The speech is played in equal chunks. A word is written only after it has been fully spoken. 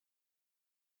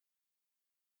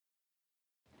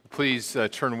Please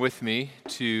turn with me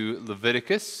to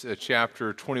Leviticus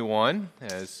chapter 21.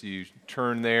 As you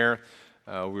turn there,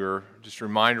 we're just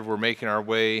reminded we're making our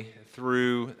way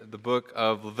through the book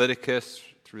of Leviticus,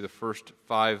 through the first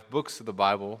 5 books of the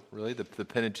Bible, really, the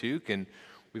Pentateuch. And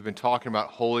we've been talking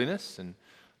about holiness and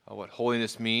what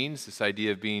holiness means, this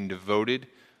idea of being devoted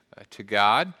to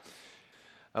God.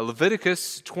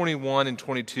 Leviticus 21 and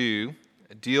 22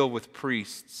 deal with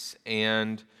priests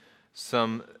and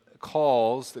some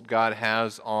calls that God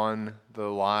has on the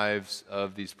lives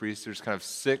of these priests. There's kind of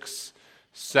 6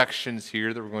 sections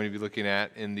here that we're going to be looking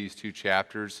at in these 2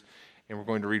 chapters, and we're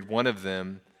going to read one of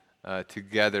them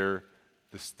together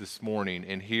this morning.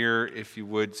 And here, if you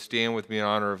would stand with me in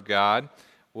honor of God,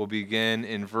 we'll begin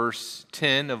in verse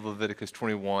 10 of Leviticus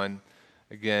 21.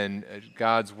 Again,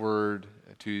 God's word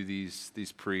to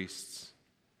these priests.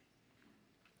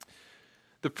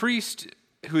 The priest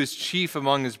who is chief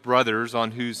among his brothers,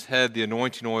 on whose head the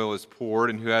anointing oil is poured,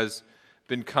 and who has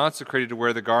been consecrated to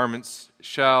wear the garments,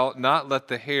 shall not let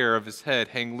the hair of his head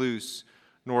hang loose,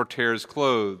 nor tear his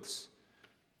clothes.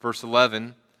 Verse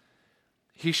 11,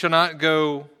 he shall not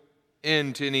go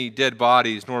into any dead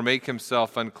bodies, nor make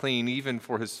himself unclean, even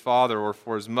for his father or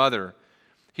for his mother.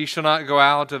 He shall not go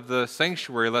out of the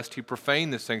sanctuary, lest he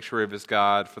profane the sanctuary of his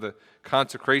God, for the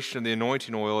consecration of the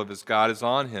anointing oil of his God is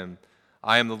on him.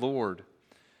 I am the Lord.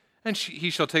 And he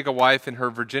shall take a wife in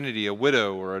her virginity, a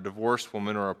widow or a divorced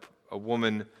woman or a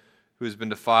woman who has been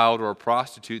defiled or a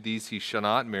prostitute. These he shall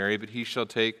not marry, but he shall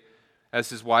take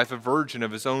as his wife a virgin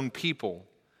of his own people,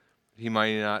 that he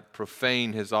might not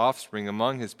profane his offspring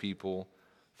among his people.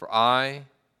 For I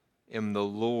am the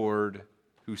Lord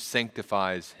who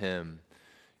sanctifies him.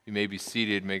 You may be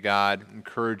seated. May God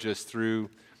encourage us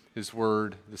through his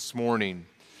word this morning.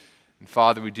 And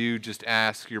Father, we do just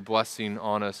ask your blessing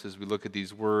on us as we look at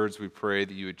these words. We pray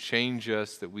that you would change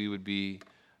us, that we would be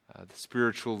the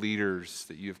spiritual leaders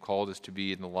that you have called us to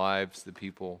be in the lives of the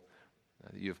people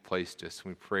that you have placed us.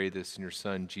 We pray this in your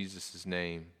Son, Jesus'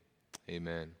 name.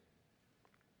 Amen.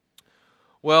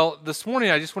 Well, this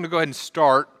morning I just want to go ahead and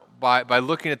start by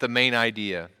looking at the main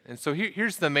idea. And so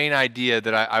here's the main idea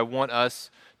that I want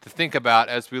us to think about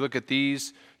as we look at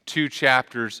these 2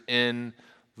 chapters in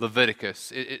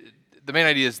Leviticus. The main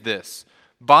idea is this: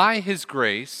 by his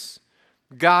grace,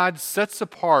 God sets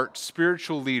apart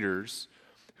spiritual leaders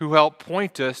who help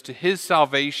point us to his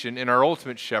salvation in our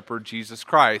ultimate shepherd, Jesus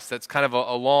Christ. That's kind of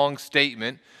a long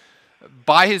statement.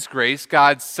 By his grace,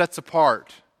 God sets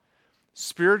apart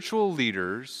spiritual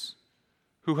leaders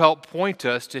who help point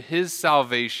us to his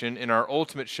salvation in our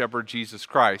ultimate shepherd, Jesus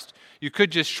Christ. You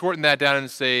could just shorten that down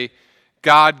and say,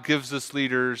 God gives us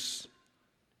leaders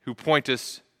who point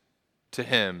us to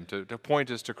him, to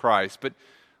point us to Christ. But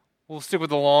we'll stick with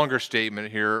the longer statement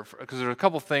here because there are a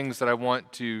couple things that I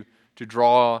want to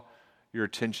draw your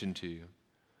attention to.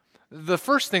 The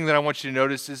first thing that I want you to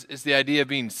notice is the idea of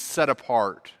being set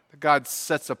apart. God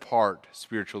sets apart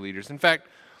spiritual leaders. In fact,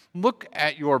 look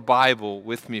at your Bible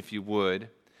with me if you would.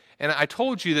 And I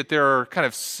told you that there are kind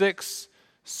of 6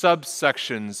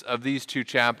 subsections of these 2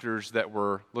 chapters that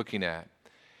we're looking at.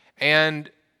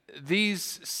 And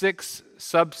these 6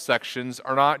 subsections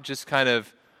are not just kind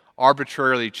of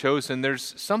arbitrarily chosen.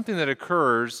 There's something that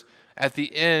occurs at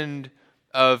the end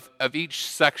of each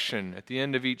section, at the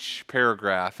end of each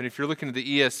paragraph. And if you're looking at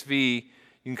the ESV, you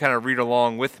can kind of read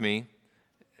along with me.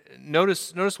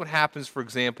 Notice what happens, for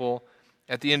example,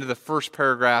 at the end of the first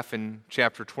paragraph in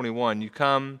chapter 21. You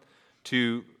come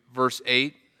to verse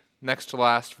 8, next to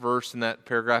last verse in that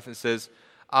paragraph. It says,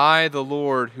 I, the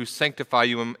Lord, who sanctify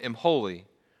you, am holy.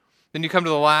 Then you come to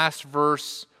the last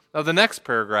verse of the next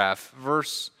paragraph,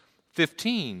 verse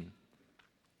 15.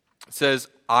 It says,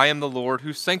 I am the Lord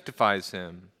who sanctifies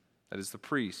him. That is the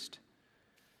priest.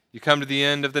 You come to the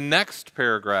end of the next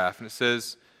paragraph, and it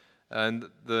says, and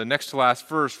the next to last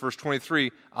verse, verse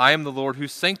 23, I am the Lord who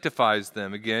sanctifies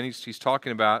them. Again, he's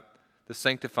talking about the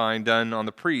sanctifying done on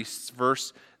the priests.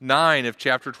 Verse 9 of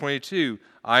chapter 22,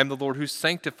 I am the Lord who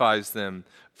sanctifies them.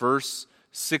 Verse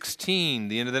 16,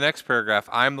 the end of the next paragraph,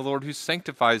 I am the Lord who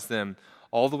sanctifies them.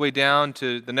 All the way down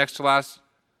to the next to last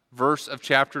verse of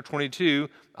chapter 22,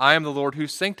 I am the Lord who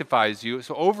sanctifies you.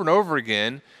 So over and over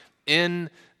again in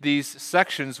these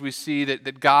sections we see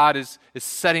that God is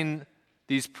setting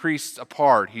these priests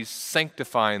apart. He's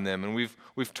sanctifying them. And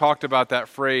we've talked about that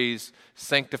phrase,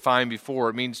 sanctifying, before.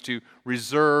 It means to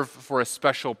reserve for a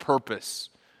special purpose.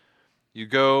 You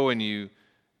go and you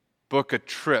book a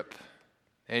trip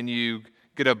and you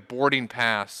get a boarding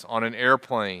pass on an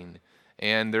airplane,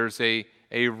 and there's a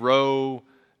row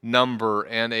number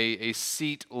and a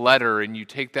seat letter, and you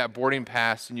take that boarding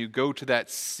pass and you go to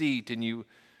that seat and you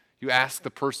You ask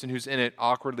the person who's in it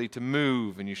awkwardly to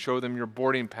move, and you show them your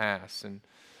boarding pass, and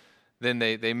then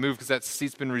they move because that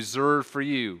seat's been reserved for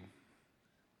you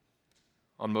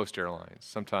on most airlines.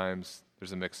 Sometimes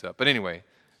there's a mix-up. But anyway,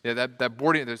 yeah, that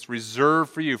boarding that's reserved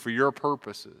for you, for your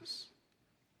purposes.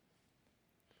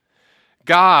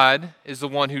 God is the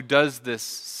one who does this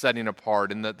setting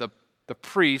apart, and the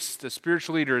priest, the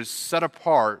spiritual leader, is set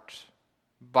apart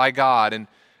by God, and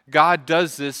God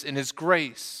does this in His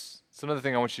grace. It's another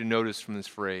thing I want you to notice from this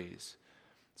phrase.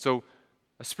 So,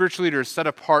 a spiritual leader is set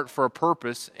apart for a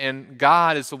purpose, and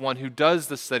God is the one who does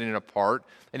the setting apart,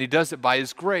 and He does it by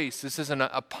His grace. This isn't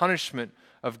a punishment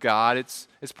of God. It's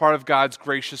part of God's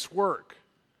gracious work.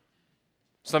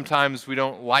 Sometimes we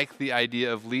don't like the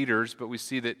idea of leaders, but we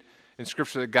see that in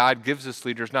Scripture that God gives us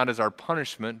leaders not as our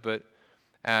punishment, but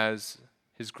as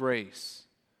His grace.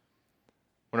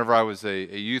 Whenever I was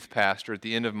a youth pastor, at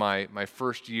the end of my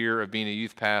first year of being a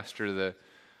youth pastor,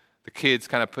 the kids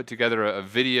kind of put together a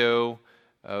video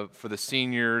for the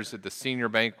seniors at the senior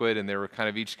banquet, and they were kind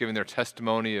of each giving their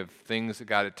testimony of things that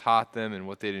God had taught them and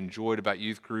what they'd enjoyed about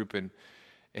youth group. And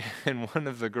one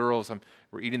of the girls,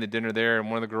 we're eating the dinner there, and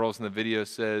one of the girls in the video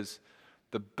says,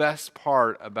 "The best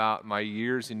part about my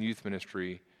years in youth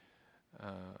ministry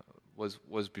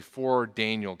was before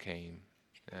Daniel came."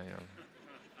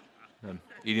 I'm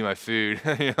eating my food,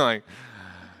 like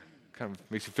kind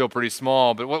of makes you feel pretty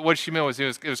small. But what she meant was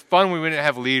it was fun when we didn't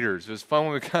have leaders. It was fun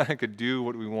when we kind of could do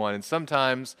what we want. And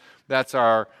sometimes that's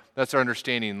our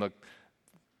understanding. Look,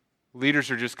 leaders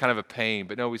are just kind of a pain.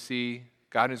 But no, we see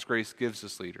God in His grace gives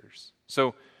us leaders.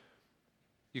 So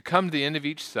you come to the end of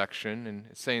each section, and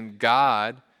it's saying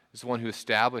God is the one who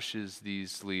establishes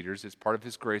these leaders. It's part of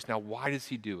His grace. Now, why does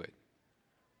He do it?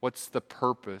 What's the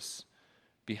purpose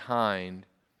behind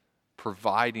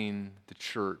providing the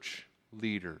church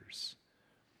leaders?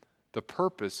 The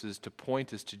purpose is to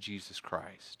point us to Jesus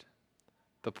Christ.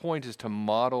 The point is to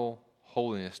model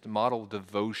holiness, to model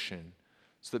devotion,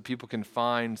 so that people can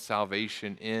find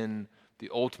salvation in the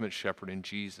ultimate shepherd, in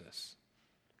Jesus.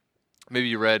 Maybe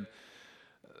you read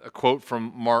a quote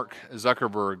from Mark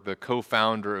Zuckerberg, the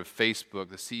co-founder of Facebook,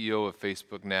 the CEO of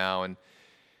Facebook now. And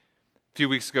a few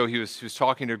weeks ago, he was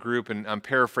talking to a group, and I'm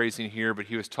paraphrasing here, but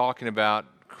he was talking about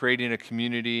creating a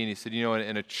community, and he said,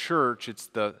 in a church, it's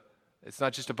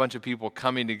not just a bunch of people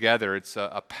coming together. It's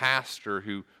a pastor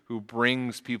who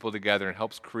brings people together and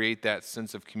helps create that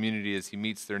sense of community as he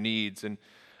meets their needs. And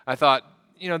I thought,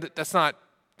 there's not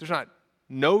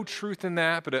no truth in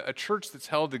that, but a church that's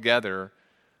held together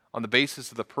on the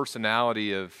basis of the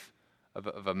personality of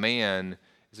a man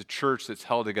is a church that's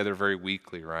held together very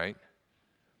weakly, right?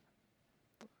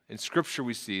 In Scripture,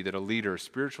 we see that a leader, a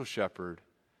spiritual shepherd,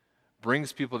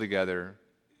 brings people together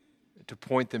to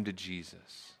point them to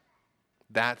Jesus.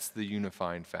 That's the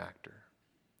unifying factor.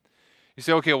 You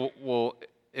say, okay, well,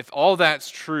 if all that's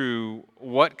true,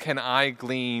 what can I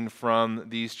glean from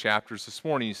these chapters this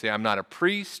morning? You say, I'm not a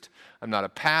priest, I'm not a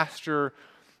pastor.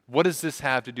 What does this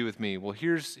have to do with me? Well,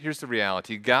 here's the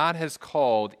reality. God has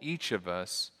called each of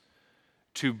us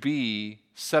to be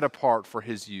set apart for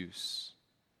His use,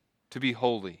 to be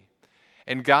holy.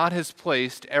 And God has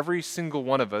placed every single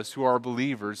one of us who are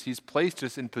believers, He's placed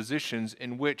us in positions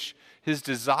in which His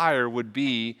desire would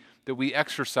be that we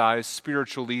exercise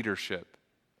spiritual leadership.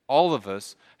 All of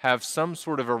us have some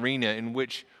sort of arena in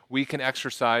which we can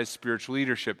exercise spiritual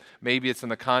leadership. Maybe it's in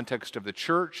the context of the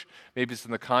church. Maybe it's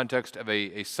in the context of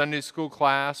a Sunday school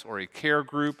class or a care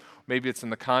group. Maybe it's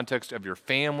in the context of your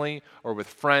family or with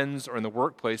friends or in the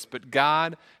workplace. But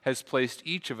God has placed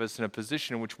each of us in a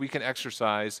position in which we can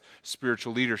exercise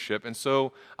spiritual leadership. And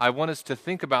so I want us to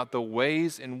think about the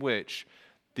ways in which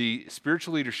the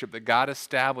spiritual leadership that God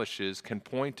establishes can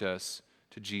point us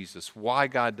to Jesus. Why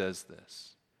God does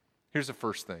this. Here's the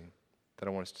first thing that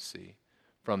I want us to see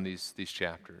from these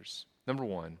chapters. Number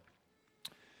one,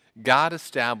 God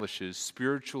establishes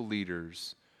spiritual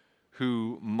leaders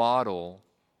who model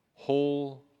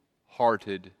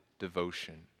wholehearted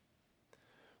devotion.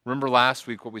 Remember last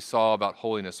week what we saw about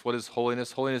holiness. What is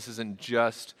holiness? Holiness isn't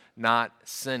just not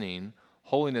sinning.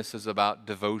 Holiness is about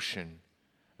devotion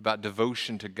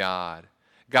to God.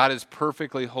 God is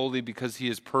perfectly holy because He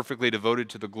is perfectly devoted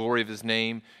to the glory of His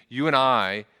name. You and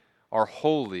I are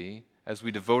holy as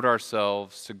we devote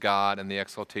ourselves to God and the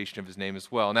exaltation of His name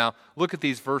as well. Now, look at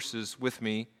these verses with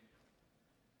me,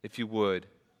 if you would.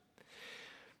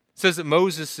 It says that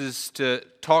Moses is to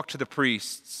talk to the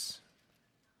priests,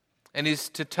 and he's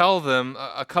to tell them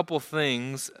a couple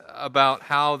things about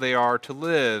how they are to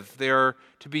live. They are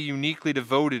to be uniquely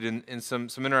devoted in some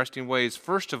interesting ways.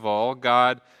 First of all,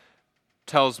 God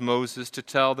tells Moses to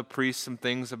tell the priests some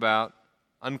things about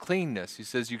uncleanness. He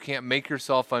says you can't make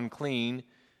yourself unclean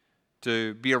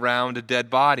to be around a dead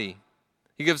body.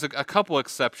 He gives a couple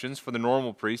exceptions for the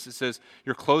normal priest. It says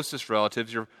your closest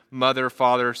relatives, your mother,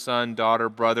 father, son, daughter,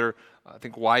 brother, I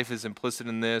think wife is implicit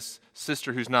in this,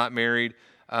 sister who's not married.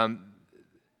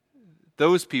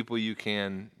 Those people you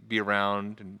can be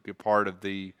around and be a part of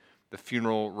the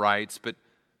funeral rites, but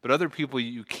other people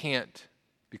you can't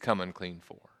become unclean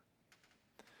for.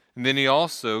 And then he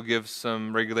also gives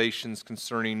some regulations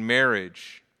concerning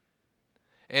marriage.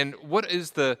 And what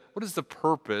is the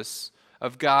purpose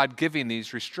of God giving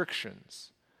these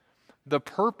restrictions? The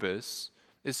purpose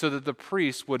is so that the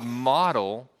priest would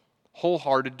model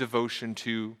wholehearted devotion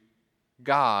to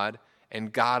God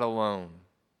and God alone.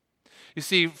 You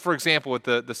see, for example, with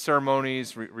the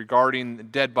ceremonies regarding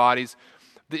dead bodies,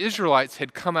 the Israelites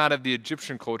had come out of the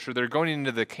Egyptian culture. They're going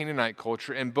into the Canaanite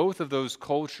culture, and both of those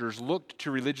cultures looked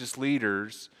to religious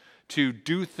leaders to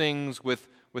do things with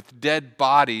dead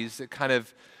bodies that kind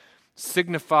of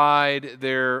signified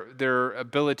their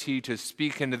ability to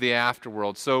speak into the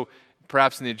afterworld. So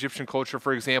perhaps in the Egyptian culture,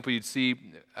 for example, you'd see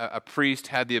a priest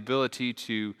had the ability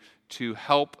to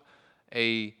help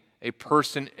a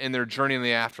person in their journey in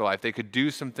the afterlife. They could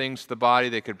do some things to the body,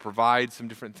 they could provide some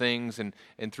different things, and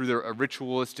through their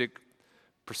ritualistic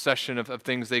procession of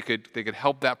things, they could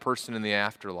help that person in the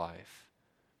afterlife.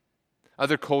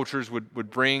 Other cultures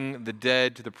would bring the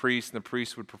dead to the priest, and the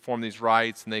priest would perform these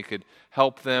rites, and they could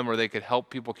help them, or they could help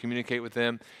people communicate with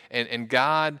them. And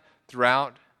God,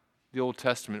 throughout the Old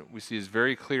Testament, we see is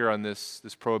very clear on this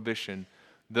prohibition.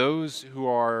 Those who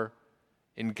are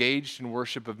engaged in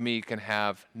worship of me can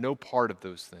have no part of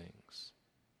those things.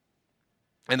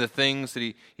 And the things that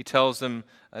he tells them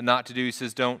not to do, he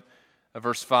says,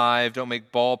 verse 5, don't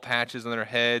make bald patches on their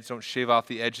heads, don't shave off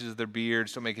the edges of their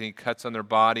beards, don't make any cuts on their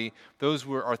body. Those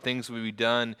are things that would be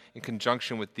done in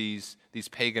conjunction with these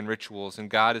pagan rituals. And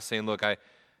God is saying, look, I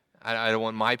don't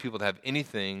want my people to have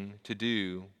anything to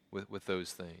do with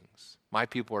those things. My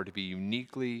people are to be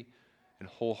uniquely and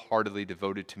wholeheartedly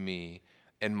devoted to me,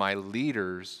 and my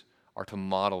leaders are to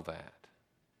model that.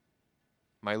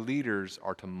 My leaders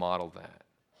are to model that.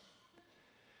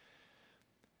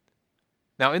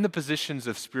 Now, in the positions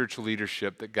of spiritual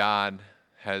leadership that God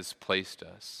has placed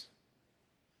us,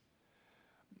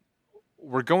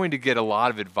 we're going to get a lot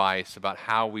of advice about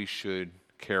how we should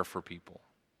care for people.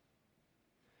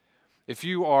 If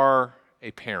you are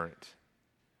a parent,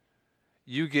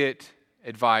 you get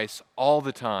advice all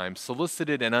the time,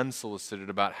 solicited and unsolicited,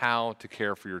 about how to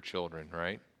care for your children,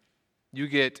 right? You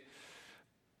get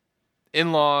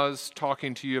in-laws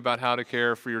talking to you about how to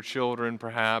care for your children,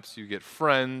 perhaps. You get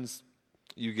friends.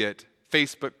 You get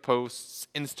Facebook posts,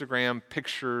 Instagram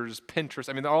pictures, Pinterest.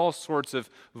 I mean, there are all sorts of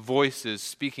voices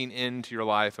speaking into your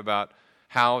life about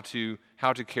how to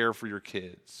care for your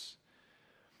kids.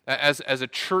 As a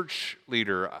church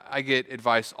leader, I get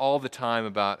advice all the time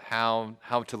about how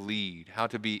to lead, how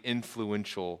to be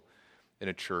influential in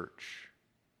a church.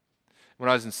 When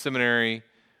I was in seminary,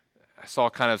 I saw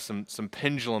kind of some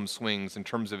pendulum swings in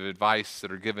terms of advice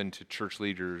that are given to church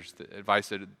leaders, the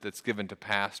advice that's given to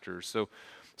pastors. So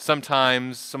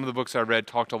sometimes some of the books I read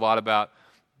talked a lot about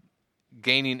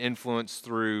gaining influence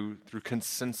through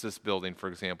consensus building, for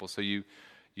example. So you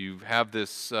have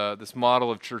this model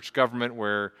of church government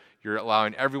where you're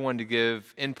allowing everyone to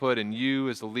give input, and you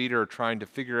as a leader are trying to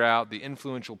figure out the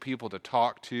influential people to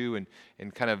talk to,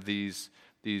 and kind of these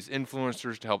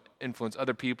influencers to help influence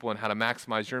other people, and how to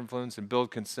maximize your influence and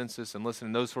build consensus and listen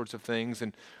and those sorts of things.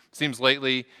 And it seems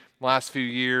lately, last few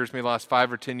years, maybe the last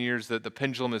 5 or 10 years, that the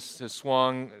pendulum has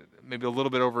swung maybe a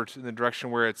little bit over to the direction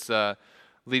where it's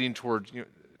leading toward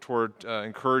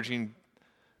encouraging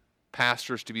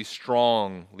pastors to be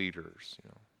strong leaders,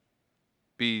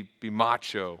 be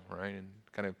macho, right, and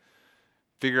kind of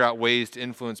figure out ways to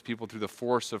influence people through the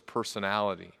force of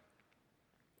personality.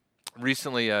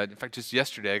 Recently, in fact, just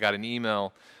yesterday, I got an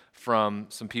email from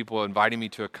some people inviting me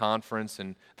to a conference,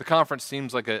 and the conference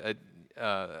seems like a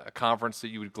conference that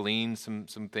you would glean some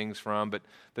things from, but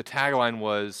the tagline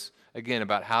was, again,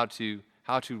 about how to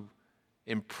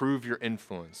improve your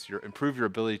influence, improve your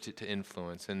ability to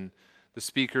influence. And the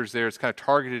speakers there, it's kind of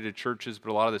targeted at churches,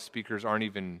 but a lot of the speakers aren't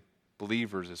even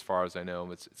believers as far as I know.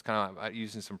 It's kind of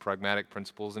using some pragmatic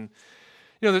principles. And,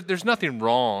 there's nothing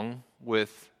wrong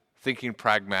with thinking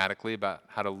pragmatically about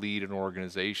how to lead an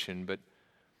organization, but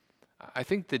I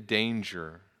think the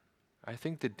danger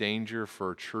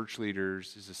for church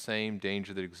leaders is the same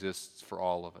danger that exists for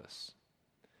all of us.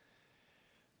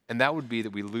 And that would be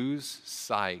that we lose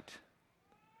sight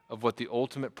of what the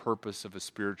ultimate purpose of a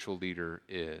spiritual leader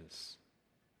is.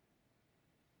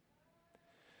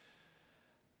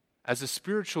 As a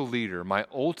spiritual leader, my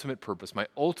ultimate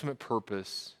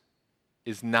purpose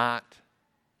is not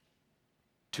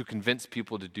to convince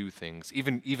people to do things,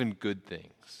 even good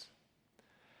things.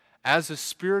 As a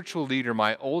spiritual leader,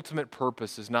 my ultimate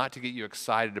purpose is not to get you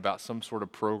excited about some sort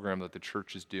of program that the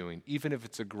church is doing, even if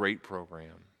it's a great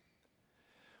program.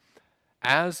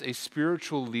 As a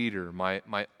spiritual leader,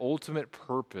 my ultimate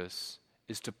purpose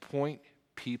is to point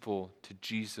people to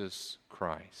Jesus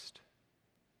Christ.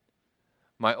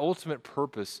 My ultimate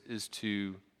purpose is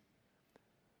to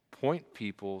point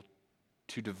people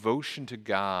to devotion to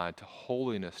God, to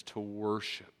holiness, to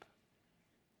worship.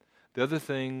 The other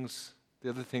things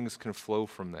can flow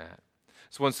from that.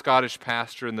 So one Scottish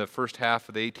pastor in the first half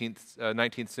of the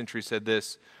 19th century said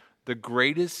this: "The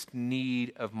greatest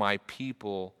need of my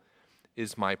people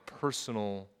is my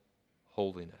personal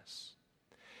holiness."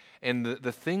 And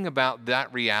the thing about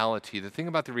that reality,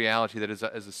 that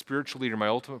as a spiritual leader, my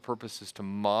ultimate purpose is to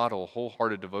model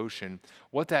wholehearted devotion.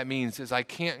 What that means is I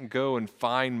can't go and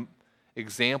find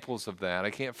examples of that.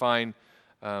 I can't find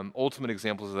ultimate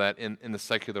examples of that in the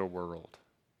secular world.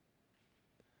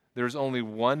 There's only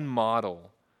one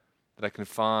model that I can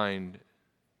find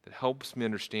that helps me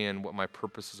understand what my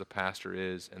purpose as a pastor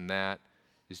is, and that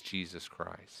is Jesus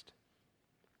Christ.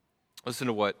 Listen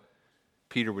to what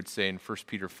Peter would say in 1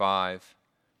 Peter 5.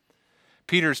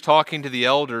 Peter's talking to the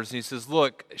elders, and he says,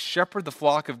 "Look, shepherd the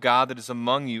flock of God that is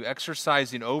among you,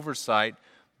 exercising oversight,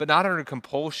 but not under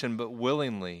compulsion, but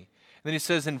willingly." And then he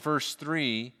says in verse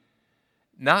 3,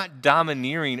 "Not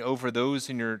domineering over those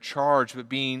in your charge, but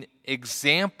being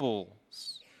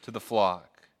examples to the flock.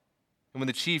 And when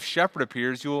the chief shepherd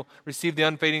appears, you will receive the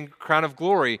unfading crown of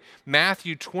glory."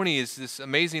 Matthew 20 is this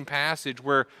amazing passage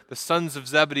where the sons of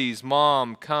Zebedee's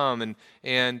mom come,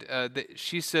 and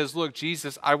she says, "Look,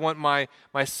 Jesus, I want my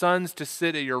sons to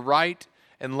sit at your right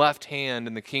and left hand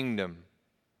in the kingdom."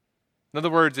 In other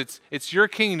words, it's your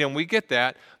kingdom, we get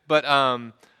that, but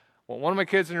one of my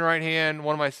kids on your right hand,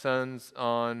 one of my sons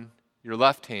on your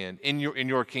left hand in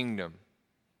your kingdom.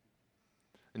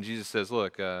 And Jesus says,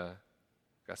 "Look,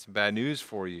 got some bad news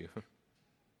for you.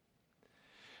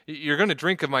 You're going to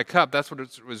drink of my cup, that's what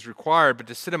was required, but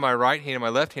to sit at my right hand and my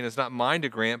left hand is not mine to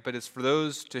grant, but it's for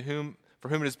those for whom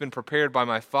it has been prepared by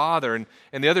my Father."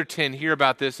 And the other 10 hear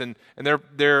about this, and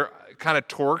they're kind of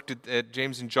torqued at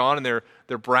James and John and their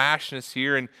brashness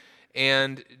here.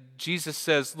 And Jesus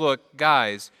says, "Look,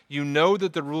 guys, you know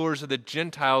that the rulers of the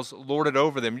Gentiles lord it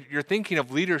over them." You're thinking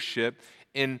of leadership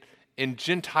in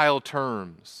Gentile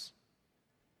terms.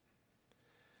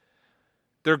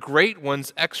 "Their great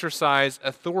ones exercise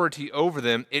authority over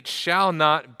them. It shall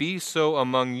not be so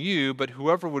among you, but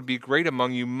whoever would be great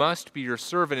among you must be your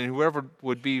servant, and whoever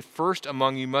would be first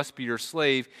among you must be your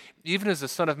slave, even as the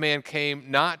Son of Man came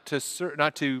not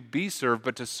to be served,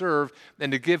 but to serve,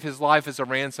 and to give his life as a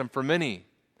ransom for many."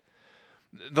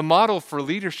 The model for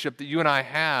leadership that you and I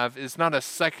have is not a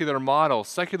secular model.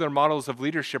 Secular models of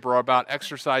leadership are about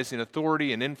exercising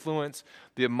authority and influence.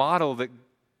 The model that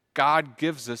God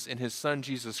gives us in his Son,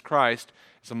 Jesus Christ,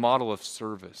 is a model of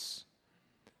service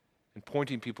and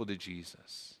pointing people to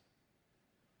Jesus.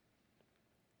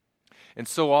 And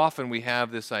so often we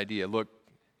have this idea, look,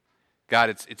 God,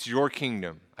 it's your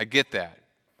kingdom. I get that.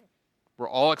 We're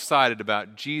all excited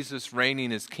about Jesus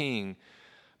reigning as king,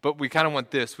 but we kind of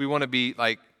want this. We want to be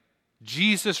like,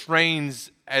 Jesus reigns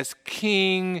as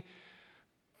king,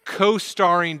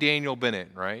 co-starring Daniel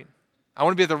Bennett, right? I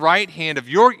want to be at the right hand of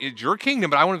your kingdom,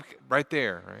 but I want to be right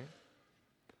there, right?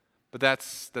 But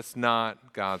that's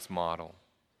not God's model.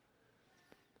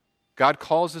 God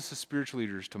calls us as spiritual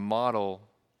leaders to model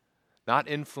not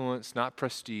influence, not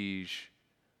prestige,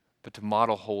 but to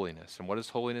model holiness. And what is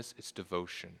holiness? It's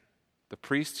devotion. The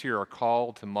priests here are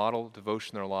called to model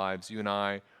devotion in their lives. You and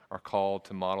I are called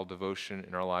to model devotion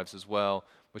in our lives as well,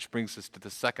 which brings us to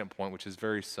the second point, which is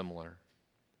very similar.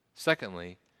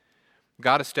 Secondly,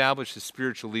 God establishes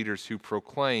spiritual leaders who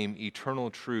proclaim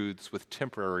eternal truths with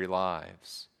temporary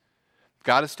lives.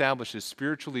 God establishes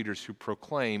spiritual leaders who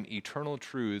proclaim eternal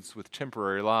truths with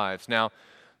temporary lives. Now,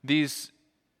 these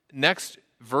next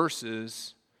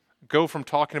verses go from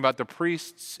talking about the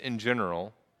priests in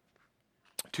general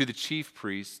to the chief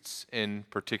priests in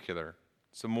particular.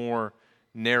 It's a more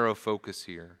narrow focus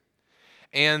here.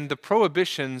 And the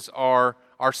prohibitions are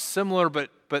similar,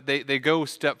 but they go a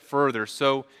step further.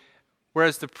 So,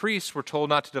 whereas the priests were told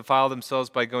not to defile themselves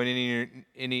by going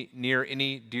near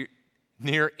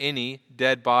any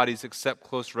dead bodies except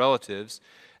close relatives,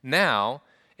 now,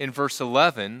 in verse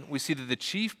 11, we see that the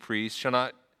chief priest shall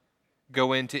not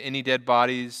go into any dead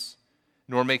bodies,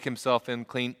 nor make himself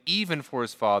unclean, even for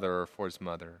his father or for his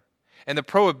mother. And the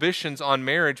prohibitions on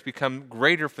marriage become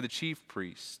greater for the chief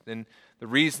priest. And the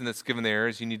reason that's given there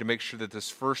is you need to make sure that this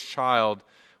first child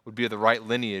would be of the right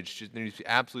lineage. There needs to be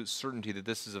absolute certainty that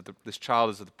this child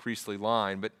is of the priestly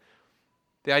line. But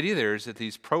the idea there is that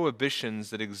these prohibitions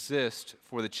that exist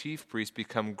for the chief priest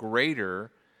become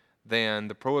greater than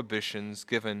the prohibitions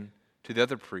given to the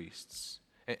other priests.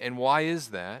 And why is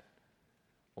that?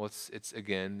 Well, it's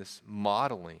again, this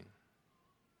modeling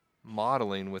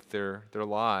with their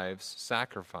lives,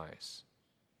 sacrifice.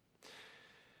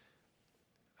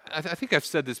 I think I've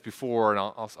said this before, and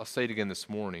I'll say it again this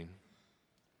morning.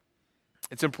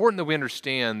 It's important that we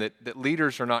understand that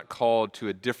leaders are not called to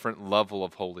a different level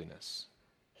of holiness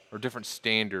or different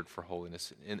standard for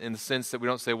holiness, in the sense that we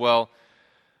don't say, well,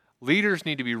 leaders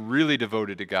need to be really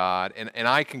devoted to God, and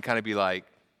I can kind of be like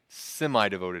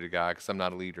semi-devoted to God because I'm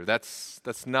not a leader. That's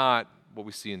not what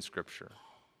we see in Scripture.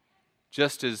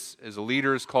 Just as a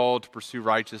leader is called to pursue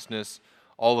righteousness,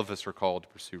 all of us are called to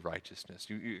pursue righteousness.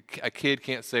 A kid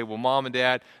can't say, well, mom and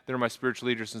dad, they're my spiritual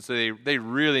leaders, and so they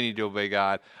really need to obey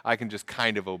God. I can just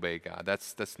kind of obey God.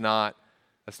 That's not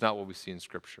what we see in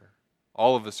Scripture.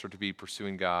 All of us are to be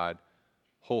pursuing God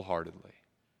wholeheartedly.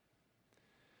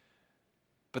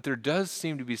 But there does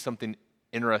seem to be something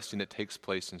interesting that takes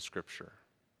place in Scripture.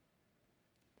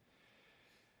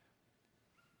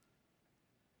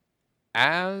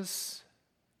 As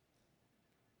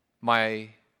my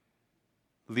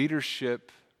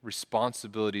leadership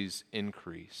responsibilities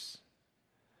increase,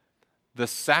 the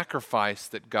sacrifice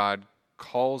that God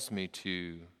calls me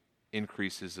to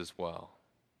increases as well.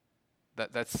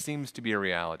 That seems to be a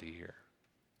reality here.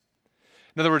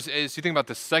 In other words, as you think about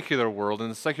the secular world, in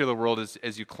the secular world,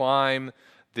 as you climb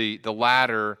the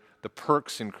ladder, the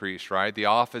perks increase, right? The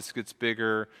office gets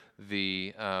bigger,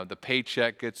 the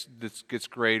paycheck gets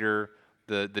greater,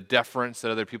 the deference that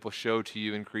other people show to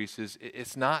you increases.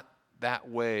 It's not that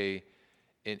way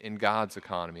in God's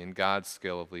economy, in God's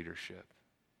scale of leadership.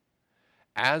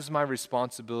 As my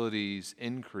responsibilities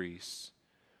increase,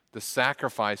 the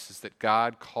sacrifices that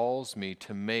God calls me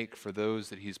to make for those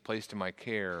that He's placed in my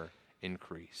care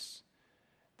increase.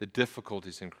 The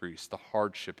difficulties increase, the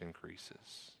hardship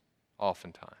increases,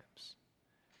 oftentimes.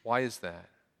 Why is that?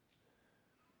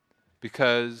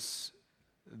 Because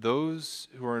those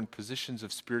who are in positions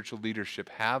of spiritual leadership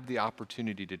have the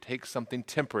opportunity to take something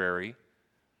temporary,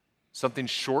 something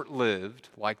short-lived,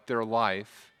 like their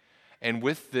life, and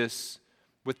with this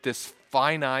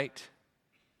finite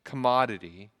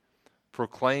commodity,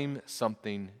 proclaim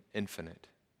something infinite.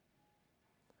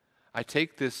 I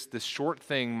take this short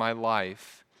thing, my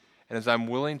life, and as I'm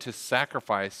willing to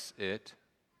sacrifice it,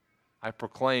 I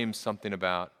proclaim something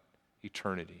about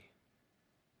eternity.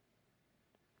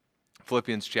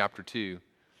 Philippians chapter 2,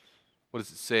 what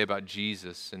does it say about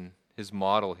Jesus and His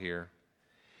model here?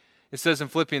 It says in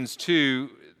Philippians 2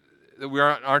 that we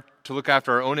aren't to look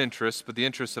after our own interests, but the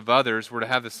interests of others. We're to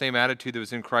have the same attitude that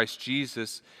was in Christ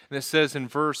Jesus. And it says in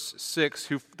verse 6,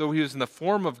 who, though He was in the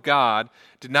form of God,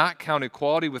 did not count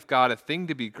equality with God a thing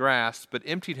to be grasped, but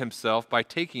emptied Himself by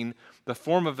taking the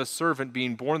form of a servant,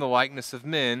 being born in the likeness of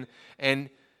men, and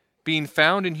being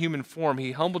found in human form,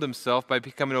 He humbled Himself by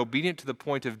becoming obedient to the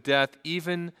point of death,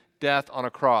 even death on a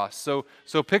cross.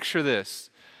 So picture this.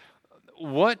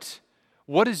 What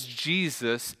is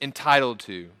Jesus entitled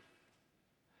to?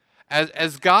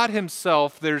 As God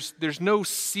Himself, there's no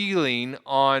ceiling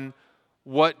on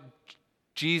what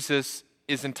Jesus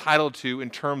is entitled to in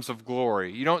terms of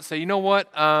glory. You don't say, you know what?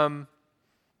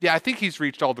 I think He's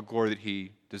reached all the glory that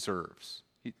He deserves.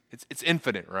 It's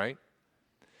infinite, right?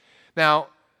 Now,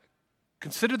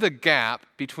 consider the gap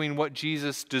between what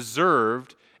Jesus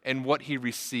deserved and what He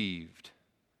received.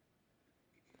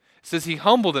 It says He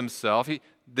humbled Himself.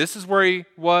 This is where He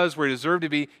was, where He deserved to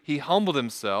be. He humbled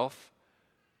Himself.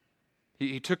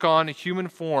 He took on a human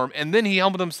form, and then He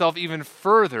humbled Himself even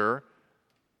further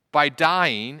by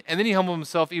dying, and then He humbled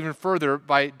Himself even further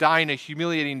by dying a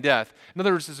humiliating death. In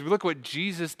other words, as we look at what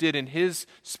Jesus did in His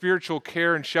spiritual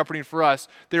care and shepherding for us,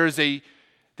 there's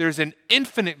an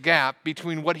infinite gap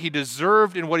between what He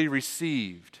deserved and what He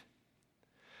received.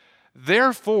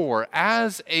 Therefore,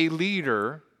 as a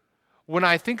leader, when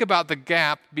I think about the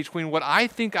gap between what I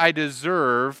think I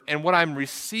deserve and what I'm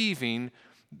receiving,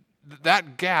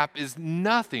 that gap is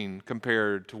nothing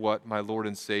compared to what my Lord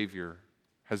and Savior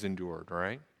has endured,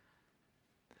 right?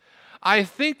 I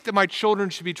think that my children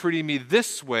should be treating me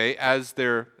this way as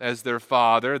their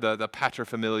father, the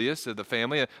paterfamilias of the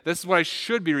family. This is what I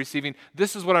should be receiving.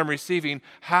 This is what I'm receiving.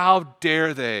 How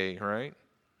dare they, right?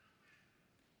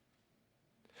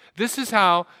 This is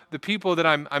how the people that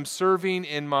I'm serving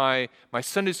in my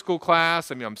Sunday school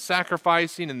class, I'm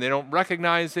sacrificing and they don't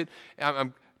recognize it.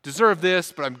 I'm deserve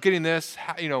this, but I'm getting this.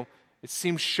 It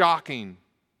seems shocking.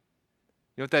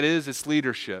 You know what that is? It's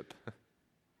leadership.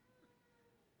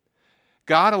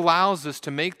 God allows us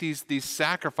to make these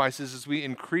sacrifices as we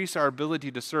increase our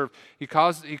ability to serve. He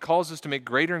calls us to make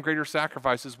greater and greater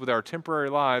sacrifices with our temporary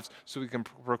lives so we can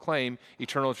proclaim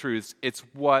eternal truths. It's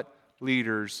what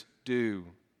leaders do.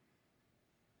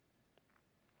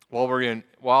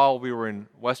 While we were in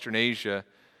Western Asia,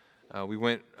 we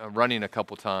went running a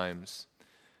couple times.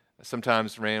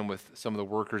 Sometimes ran with some of the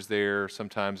workers there.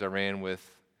 Sometimes I ran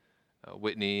with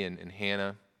Whitney and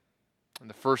Hannah. And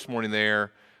the first morning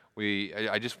there,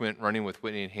 I just went running with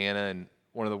Whitney and Hannah, and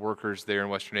one of the workers there in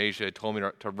Western Asia told me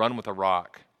to run with a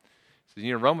rock. He said,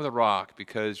 you need to run with a rock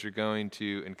because you're going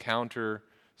to encounter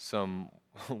some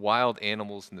wild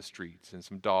animals in the streets and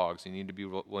some dogs. You need to be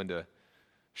willing to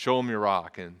show them your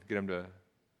rock and get them to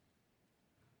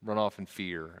run off in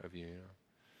fear of you.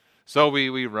 So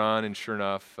we run, and sure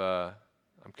enough, I'm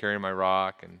carrying my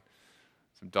rock, and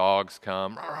some dogs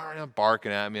come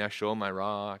barking at me. I show them my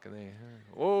rock, and they,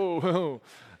 whoa.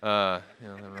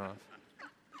 They're off.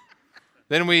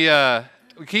 Then we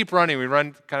keep running. We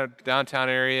run kind of downtown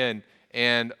area,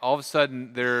 and all of a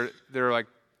sudden there are like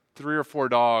 3 or 4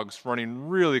 dogs running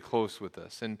really close with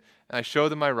us. And I show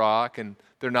them my rock, and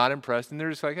they're not impressed, and they're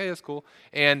just like, hey, that's cool.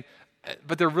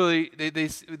 But they're really they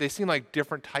seem like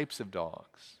different types of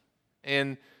dogs,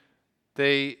 and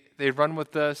they run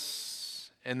with us.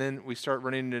 And then we start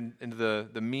running into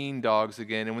the mean dogs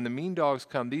again. And when the mean dogs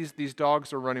come, these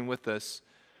dogs are running with us.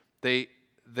 They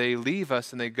leave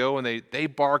us and they go and they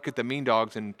bark at the mean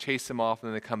dogs and chase them off, and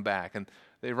then they come back. And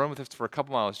they run with us for a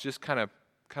couple miles, just kind of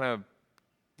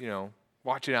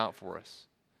watching out for us.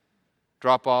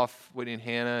 Drop off Whitney and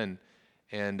Hannah,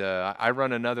 and I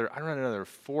run another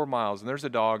 4 miles, and there's a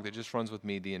dog that just runs with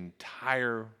me the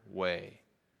entire way.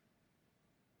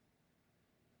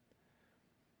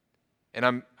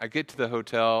 And I get to the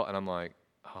hotel, and I'm like,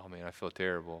 oh man, I feel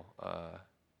terrible. I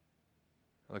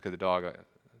look at the dog.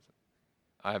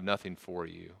 I have nothing for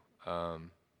you. I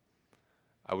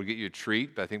would get you a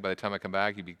treat, but I think by the time I come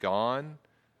back, you'd be gone.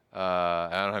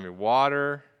 I don't have any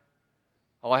water.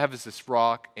 All I have is this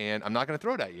rock, and I'm not going to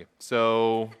throw it at you.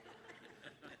 So,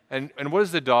 and what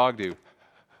does the dog do?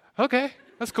 Okay,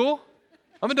 that's cool.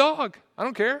 I'm a dog. I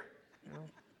don't care.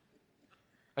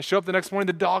 I show up the next morning,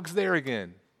 the dog's there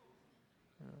again.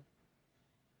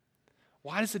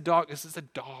 Why does this is a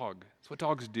dog. It's what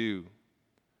dogs do.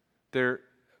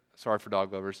 Sorry for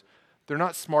dog lovers, they're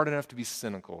not smart enough to be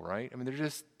cynical, right?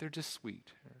 They're just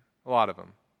sweet. A lot of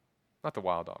them. Not the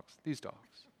wild dogs, these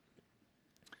dogs.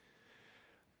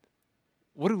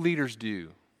 What do leaders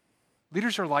do?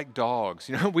 Leaders are like dogs.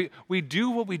 We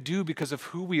do what we do because of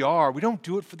who we are. We don't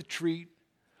do it for the treat.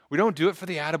 We don't do it for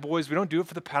the attaboys. We don't do it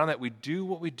for the pat on that. We do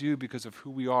what we do because of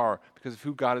who we are, because of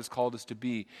who God has called us to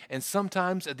be. And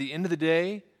sometimes at the end of the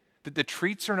day, the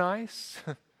treats are nice.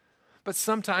 But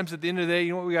sometimes at the end of the day, you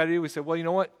know what we got to do? We say, well, you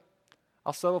know what?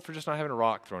 I'll settle for just not having a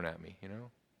rock thrown at me, And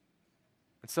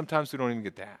sometimes we don't even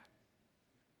get that.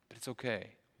 But it's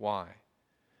okay. Why?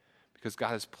 Because God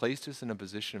has placed us in a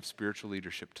position of spiritual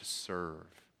leadership to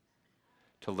serve,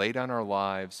 to lay down our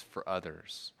lives for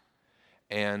others.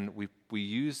 And we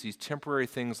use these temporary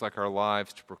things like our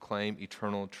lives to proclaim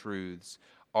eternal truths.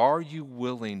 Are you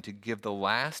willing to give the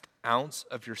last ounce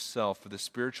of yourself for the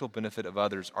spiritual benefit of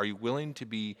others? Are you willing to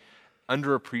be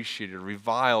underappreciated,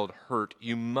 reviled, hurt?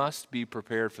 You must be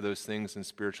prepared for those things in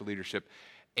spiritual leadership.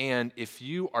 And if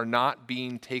you are not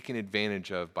being taken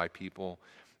advantage of by people,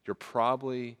 you're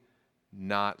probably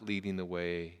not leading the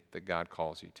way that God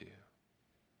calls you to, in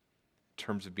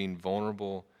terms of being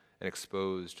vulnerable and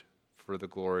exposed for the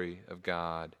glory of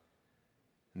God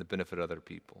and the benefit of other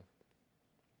people.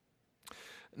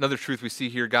 Another truth we see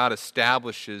here, God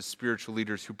establishes spiritual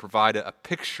leaders who provide a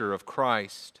picture of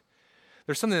Christ.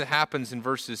 There's something that happens in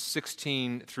verses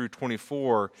 16 through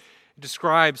 24. It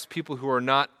describes people who are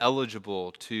not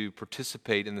eligible to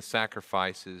participate in the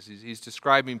sacrifices. He's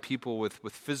describing people with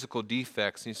physical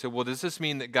defects. And he said, well, does this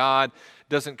mean that God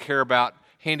doesn't care about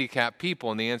handicapped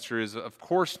people? And the answer is, of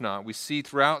course not. We see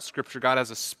throughout Scripture God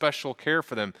has a special care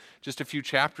for them. Just a few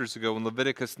chapters ago in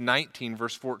Leviticus 19,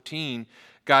 verse 14,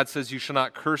 God says, you shall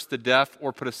not curse the deaf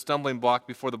or put a stumbling block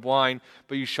before the blind,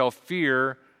 but you shall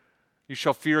fear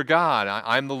God.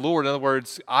 I'm the Lord. In other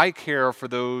words, I care for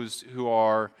those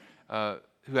who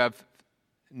have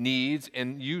needs,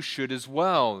 and you should as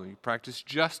well. You practice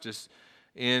justice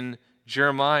in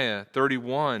Jeremiah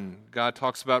 31, God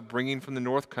talks about bringing from the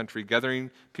north country, gathering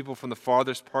people from the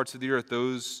farthest parts of the earth,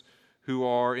 those who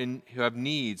have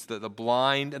needs, the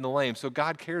blind and the lame. So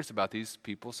God cares about these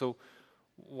people. So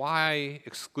why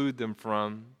exclude them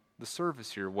from the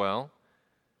service here? Well,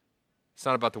 it's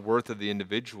not about the worth of the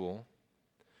individual.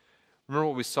 Remember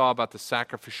what we saw about the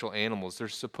sacrificial animals.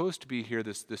 There's supposed to be here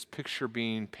this picture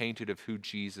being painted of who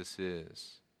Jesus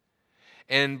is.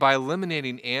 And by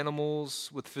eliminating animals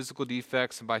with physical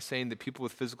defects and by saying that people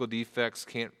with physical defects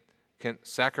can't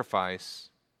sacrifice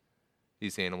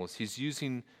these animals, he's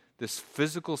using this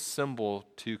physical symbol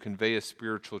to convey a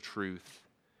spiritual truth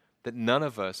that none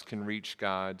of us can reach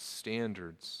God's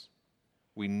standards.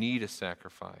 We need a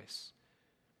sacrifice.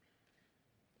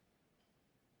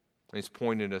 And he's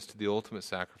pointed us to the ultimate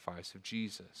sacrifice of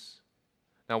Jesus.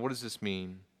 Now, what does this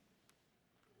mean?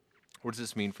 What does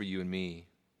this mean for you and me?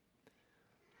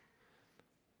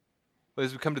 Well,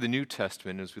 as we come to the New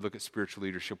Testament, as we look at spiritual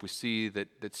leadership, we see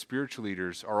that spiritual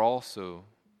leaders are also,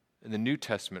 in the New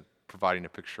Testament, providing a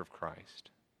picture of Christ.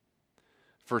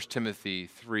 1 Timothy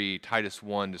 3, Titus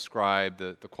 1 describe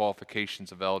the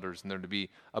qualifications of elders, and they're to be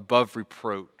above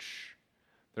reproach.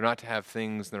 They're not to have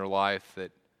things in their life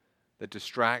that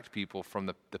distract people from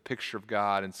the picture of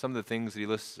God. And some of the things that he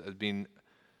lists as being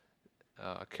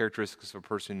characteristics of a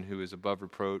person who is above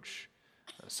reproach,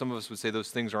 some of us would say those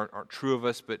things aren't true of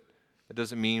us, but it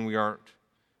doesn't mean we aren't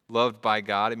loved by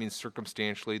God. It means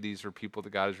circumstantially these are people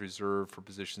that God has reserved for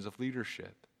positions of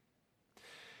leadership.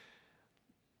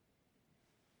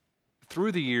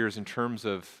 Through the years, in terms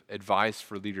of advice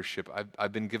for leadership,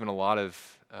 I've been given a lot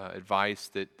of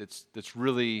advice that's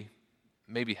really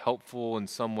maybe helpful in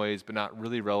some ways, but not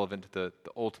really relevant to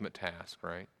the ultimate task,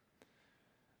 right?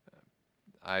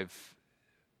 I've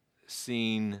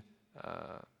seen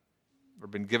or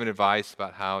been given advice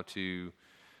about how to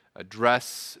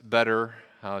dress better,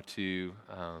 how to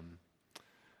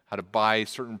buy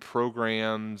certain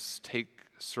programs, take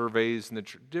surveys, and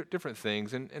different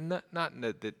things, and not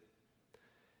that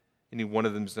any one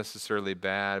of them is necessarily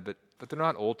bad, but they're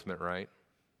not ultimate, right?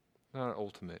 Not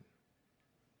ultimate.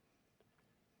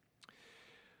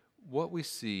 What we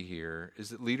see here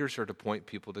is that leaders are to point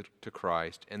people to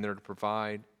Christ, and they're to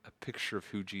provide a picture of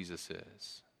who Jesus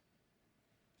is.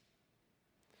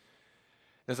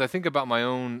 As I think about my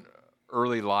own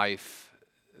early life,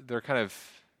 there are kind of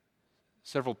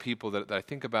several people that I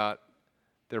think about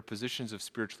their positions of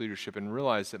spiritual leadership and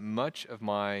realize that much of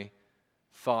my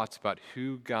thoughts about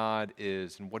who God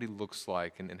is and what he looks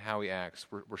like and how he acts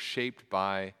were shaped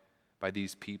by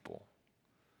these people.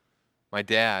 My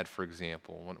dad, for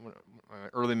example, when my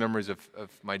early memories of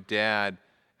my dad,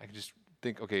 I can just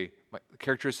think, okay, the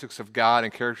characteristics of God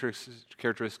and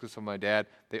characteristics of my dad,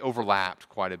 they overlapped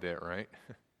quite a bit, right?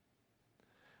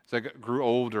 As I grew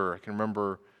older, I can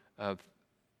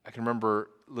remember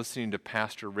listening to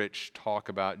Pastor Rich talk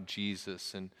about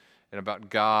Jesus and about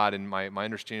God and my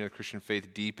understanding of the Christian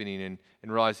faith deepening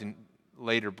and realizing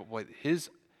later, but what his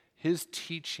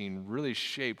teaching really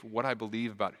shaped what I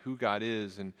believe about who God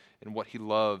is and what he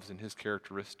loves and his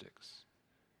characteristics.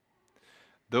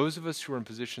 Those of us who are in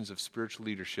positions of spiritual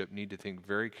leadership need to think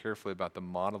very carefully about the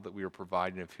model that we are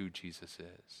providing of who Jesus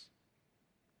is.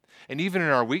 And even in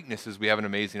our weaknesses, we have an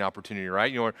amazing opportunity, right?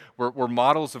 You know, we're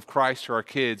models of Christ to our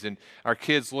kids, and our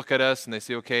kids look at us and they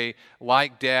say, okay,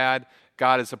 like Dad,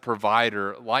 God is a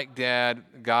provider. Like Dad,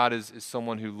 God is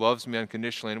someone who loves me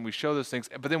unconditionally. And we show those things.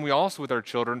 But then we also, with our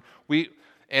children,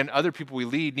 and other people we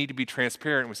lead, need to be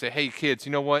transparent. We say, hey, kids,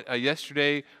 you know what?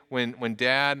 Yesterday when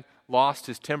Dad lost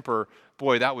his temper,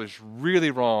 boy, that was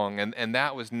really wrong. And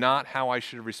that was not how I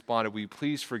should have responded. Will you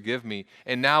please forgive me?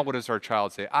 And now what does our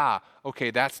child say?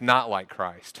 Okay, that's not like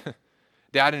Christ.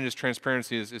 Dad in his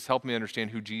transparency is helping me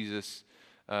understand who Jesus,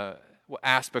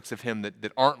 aspects of him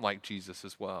that aren't like Jesus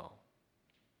as well.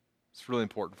 It's really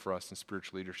important for us in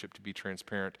spiritual leadership to be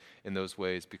transparent in those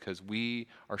ways because we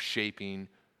are shaping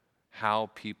how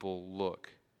people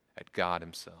look at God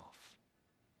himself.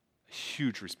 A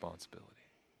huge responsibility.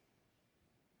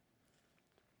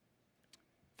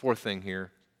 Fourth thing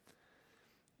here,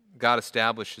 God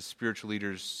establishes spiritual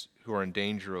leaders who are in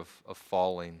danger of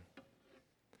falling.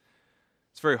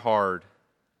 It's very hard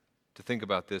to think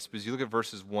about this, but as you look at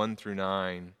verses 1 through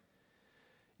 9,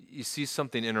 you see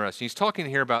something interesting. He's talking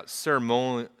here about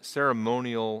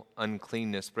ceremonial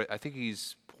uncleanness, but I think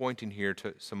he's pointing here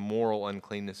to some moral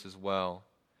uncleanness as well.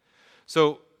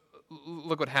 So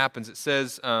look what happens. It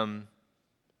says,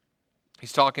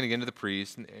 he's talking again to the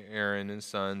priests, and Aaron and his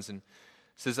sons, and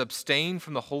it says, abstain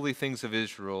from the holy things of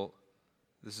Israel.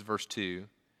 This is verse 2.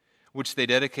 which they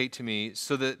dedicate to me,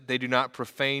 so that they do not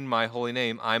profane my holy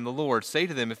name. I am the Lord. Say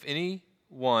to them, if any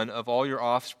one of all your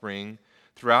offspring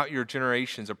throughout your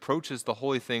generations approaches the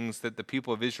holy things that the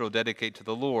people of Israel dedicate to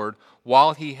the Lord,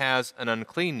 while he has an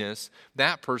uncleanness,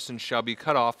 that person shall be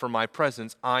cut off from my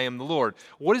presence. I am the Lord.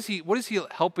 What is he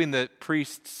helping the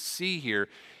priests see here?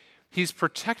 He's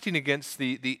protecting against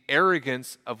the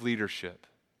arrogance of leadership.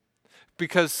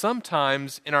 Because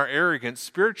sometimes in our arrogance,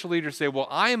 spiritual leaders say, well,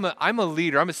 I'm a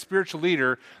leader, I'm a spiritual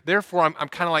leader, therefore I'm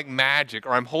kind of like magic,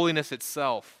 or I'm holiness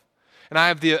itself. And I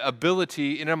have the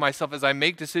ability in and of myself, as I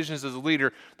make decisions as a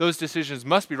leader, those decisions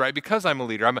must be right because I'm a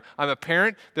leader. I'm a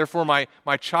parent, therefore my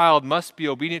child must be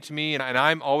obedient to me, and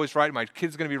I'm always right. My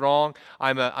kid's going to be wrong.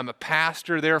 I'm a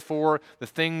pastor, therefore the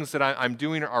things that I'm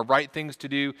doing are right things to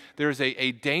do. There's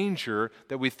a danger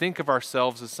that we think of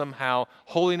ourselves as somehow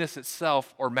holiness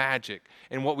itself or magic.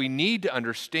 And what we need to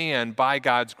understand by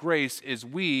God's grace is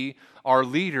we are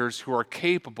leaders who are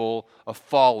capable of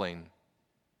falling.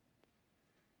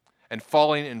 And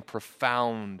falling in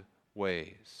profound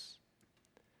ways.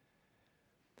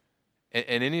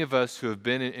 And any of us who have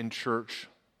been in church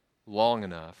long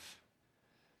enough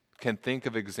can think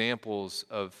of examples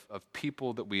of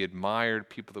people that we admired,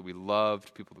 people that we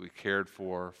loved, people that we cared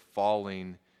for,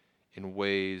 falling in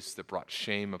ways that brought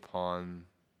shame upon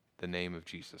the name of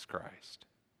Jesus Christ.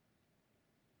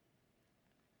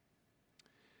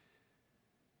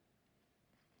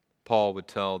 Paul would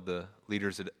tell the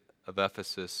leaders of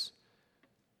Ephesus,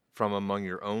 from among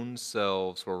your own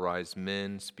selves will rise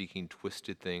men speaking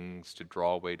twisted things to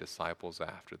draw away disciples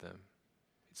after them.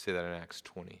 He'd say that in Acts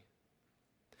 20.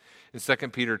 In 2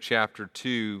 Peter chapter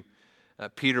 2,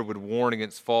 Peter would warn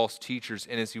against false teachers,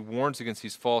 and as he warns against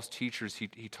these false teachers,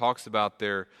 he talks about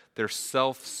their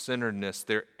self-centeredness,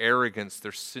 their arrogance,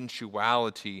 their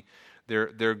sensuality,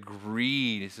 their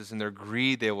greed. He says, in their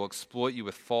greed they will exploit you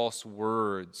with false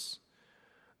words.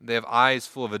 They have eyes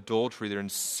full of adultery. They're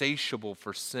insatiable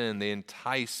for sin. They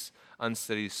entice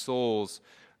unsteady souls.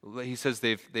 He says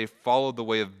they've followed the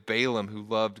way of Balaam, who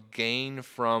loved gain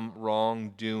from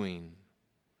wrongdoing.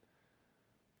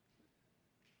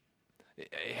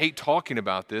 I hate talking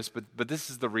about this, but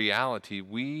this is the reality.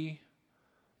 We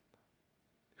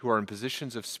who are in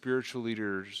positions of spiritual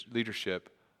leadership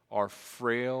are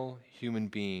frail human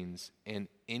beings, and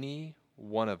any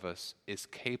one of us is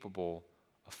capable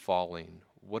of falling.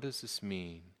 What does this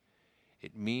mean?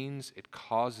 It means it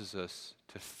causes us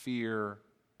to fear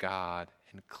God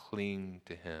and cling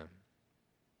to Him.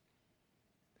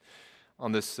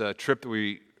 On this trip that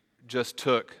we just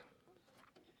took,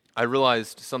 I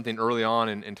realized something early on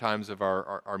in times of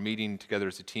our meeting together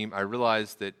as a team. I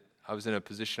realized that I was in a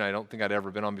position I don't think I'd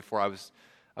ever been on before. I was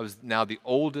now the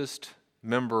oldest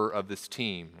member of this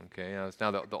team. Okay, I was now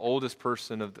the oldest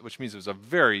person which means it was a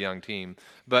very young team.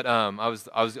 But I was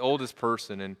the oldest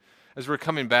person, and as we were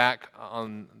coming back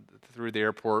through the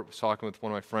airport, I was talking with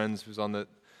one of my friends who's on the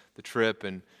trip,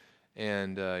 and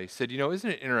he said, isn't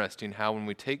it interesting how when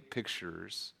we take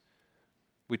pictures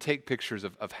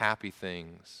of happy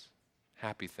things.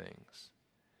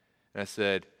 And I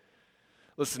said,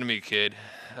 listen to me, kid.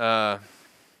 I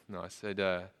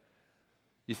said,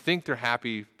 you think they're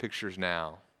happy pictures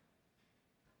now.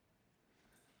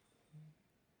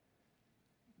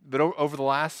 But over the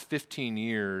last 15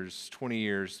 years, 20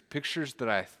 years, pictures that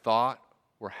I thought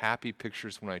were happy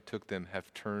pictures when I took them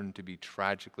have turned to be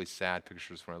tragically sad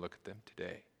pictures when I look at them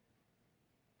today.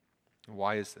 And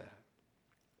why is that?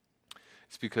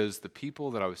 It's because the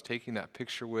people that I was taking that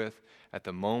picture with, at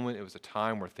the moment, it was a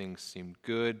time where things seemed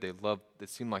good. It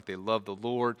seemed like they loved the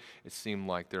Lord. It seemed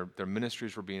like their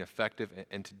ministries were being effective.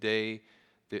 And today,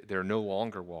 they're no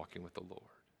longer walking with the Lord.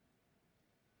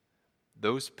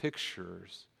 Those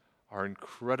pictures are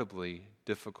incredibly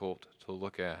difficult to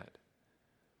look at.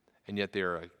 And yet they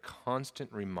are a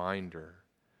constant reminder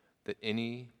that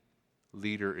any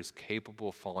leader is capable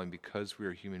of falling because we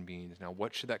are human beings. Now,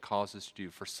 what should that cause us to do?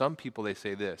 For some people, they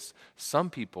say this. Some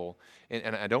people,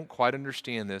 and I don't quite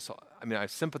understand this. I mean, I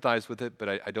sympathize with it, but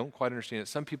I don't quite understand it.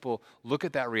 Some people look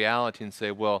at that reality and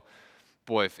say, well,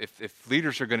 boy, if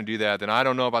leaders are going to do that, then I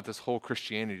don't know about this whole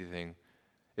Christianity thing.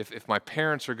 If my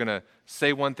parents are going to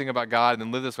say one thing about God and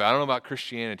then live this way, I don't know about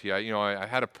Christianity. I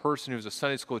had a person who was a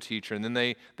Sunday school teacher, and then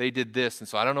they did this, and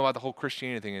so I don't know about the whole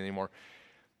Christianity thing anymore.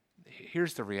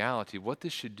 Here's the reality. What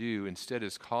this should do instead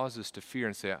is cause us to fear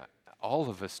and say, all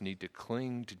of us need to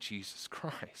cling to Jesus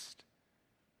Christ,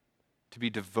 to be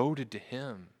devoted to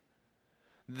Him.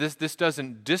 This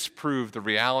doesn't disprove the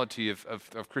reality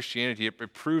of Christianity.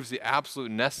 It proves the absolute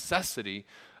necessity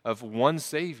of one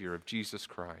Savior, of Jesus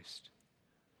Christ.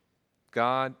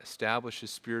 God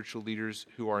establishes spiritual leaders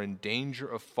who are in danger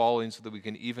of falling so that we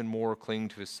can even more cling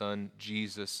to his Son,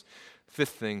 Jesus. Fifth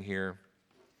thing here,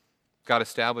 God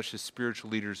establishes spiritual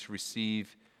leaders who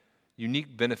receive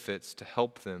unique benefits to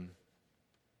help them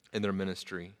in their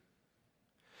ministry.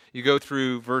 You go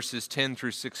through verses 10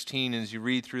 through 16, and as you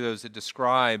read through those, it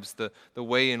describes the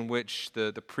way in which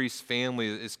the priest's family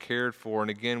is cared for.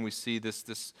 And again, we see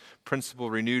this principle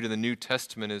renewed in the New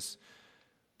Testament as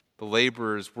the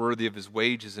laborer is worthy of his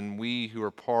wages, and we who are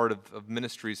part of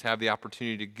ministries have the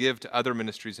opportunity to give to other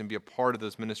ministries and be a part of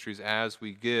those ministries as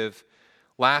we give.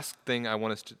 Last truth I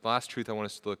want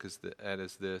us to look at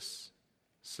is this.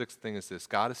 Sixth thing is this: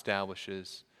 God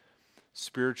establishes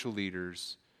spiritual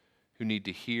leaders who need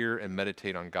to hear and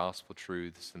meditate on gospel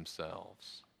truths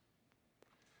themselves.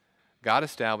 God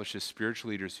establishes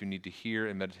spiritual leaders who need to hear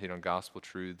and meditate on gospel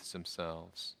truths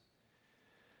themselves.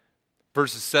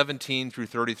 Verses 17 through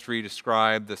 33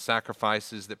 describe the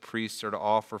sacrifices that priests are to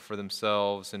offer for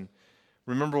themselves. And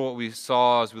remember what we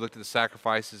saw as we looked at the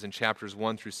sacrifices in chapters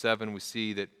 1 through 7. We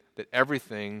see that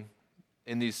everything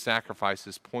in these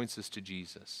sacrifices points us to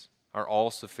Jesus, our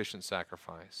all-sufficient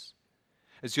sacrifice.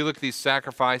 As you look at these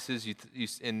sacrifices, you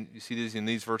see these in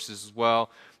these verses as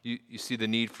well, you see the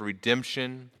need for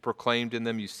redemption proclaimed in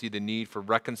them. You see the need for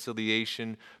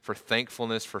reconciliation, for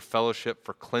thankfulness, for fellowship,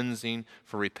 for cleansing,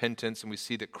 for repentance. And we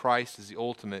see that Christ is the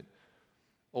ultimate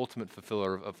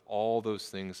fulfiller of all those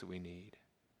things that we need.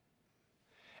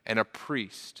 And a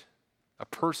priest, a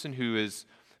person whose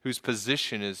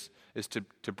position is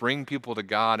to bring people to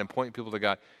God and point people to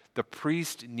God, the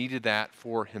priest needed that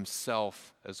for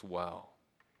himself as well.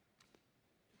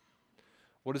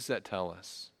 What does that tell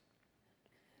us?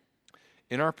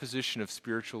 In our position of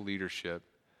spiritual leadership,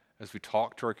 as we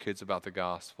talk to our kids about the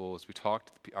gospel, as we talk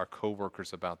to our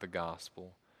coworkers about the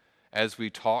gospel, as we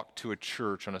talk to a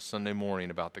church on a Sunday morning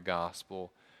about the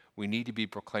gospel, we need to be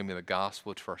proclaiming the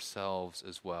gospel to ourselves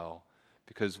as well,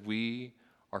 because we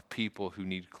are people who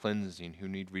need cleansing, who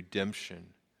need redemption,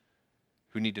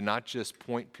 who need to not just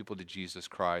point people to Jesus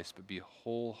Christ, but be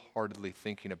wholeheartedly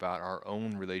thinking about our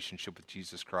own relationship with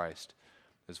Jesus Christ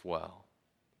as well.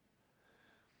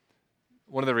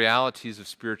 One of the realities of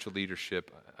spiritual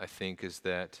leadership, I think, is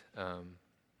that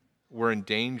we're in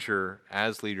danger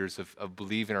as leaders of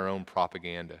believing our own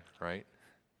propaganda, right?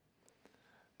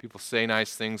 People say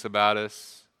nice things about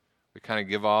us. We kind of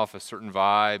give off a certain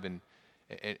vibe,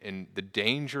 and the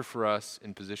danger for us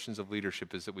in positions of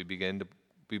leadership is that we begin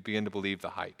to believe the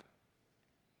hype.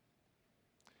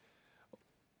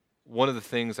 One of the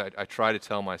things I try to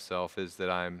tell myself is that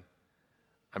I'm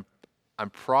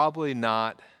probably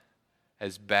not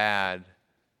as bad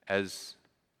as,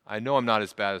 I know I'm not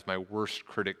as bad as my worst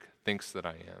critic thinks that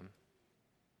I am.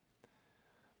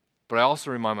 But I also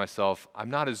remind myself,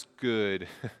 I'm not as good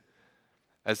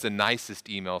as the nicest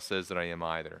email says that I am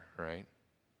either, right?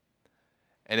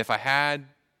 And if I had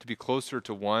to be closer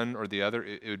to one or the other,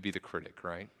 it would be the critic,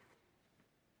 right? In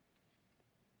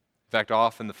fact,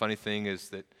 often the funny thing is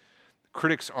that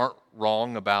critics aren't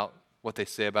wrong about what they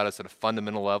say about us at a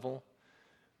fundamental level.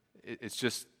 It's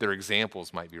just their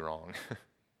examples might be wrong.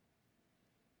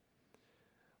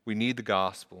 We need the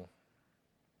gospel.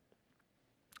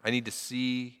 I need to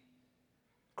see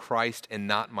Christ and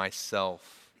not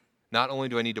myself. Not only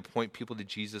do I need to point people to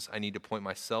Jesus, I need to point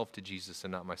myself to Jesus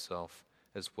and not myself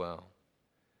as well.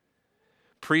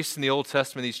 Priests in the Old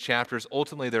Testament, these chapters,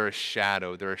 ultimately they're a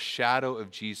shadow. They're a shadow of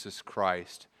Jesus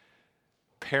Christ.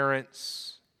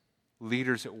 Parents,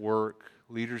 leaders at work,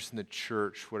 leaders in the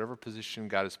church, whatever position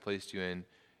God has placed you in,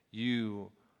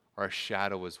 you are a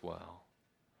shadow as well,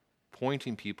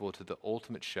 pointing people to the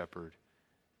ultimate shepherd,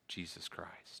 Jesus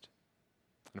Christ.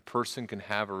 And a person can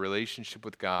have a relationship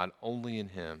with God only in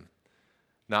him,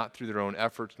 not through their own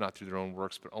efforts, not through their own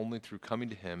works, but only through coming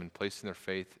to him and placing their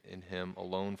faith in him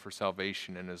alone for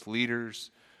salvation. And as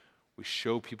leaders, we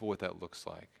show people what that looks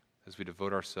like as we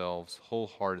devote ourselves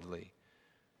wholeheartedly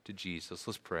to Jesus.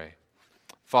 Let's pray.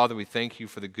 Father, we thank you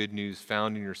for the good news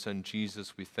found in your Son,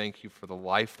 Jesus. We thank you for the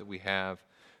life that we have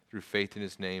through faith in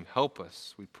his name. Help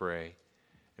us, we pray,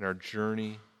 in our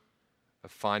journey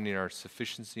of finding our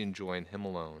sufficiency and joy in him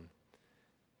alone.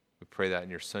 We pray that in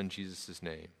your Son, Jesus'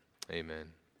 name. Amen.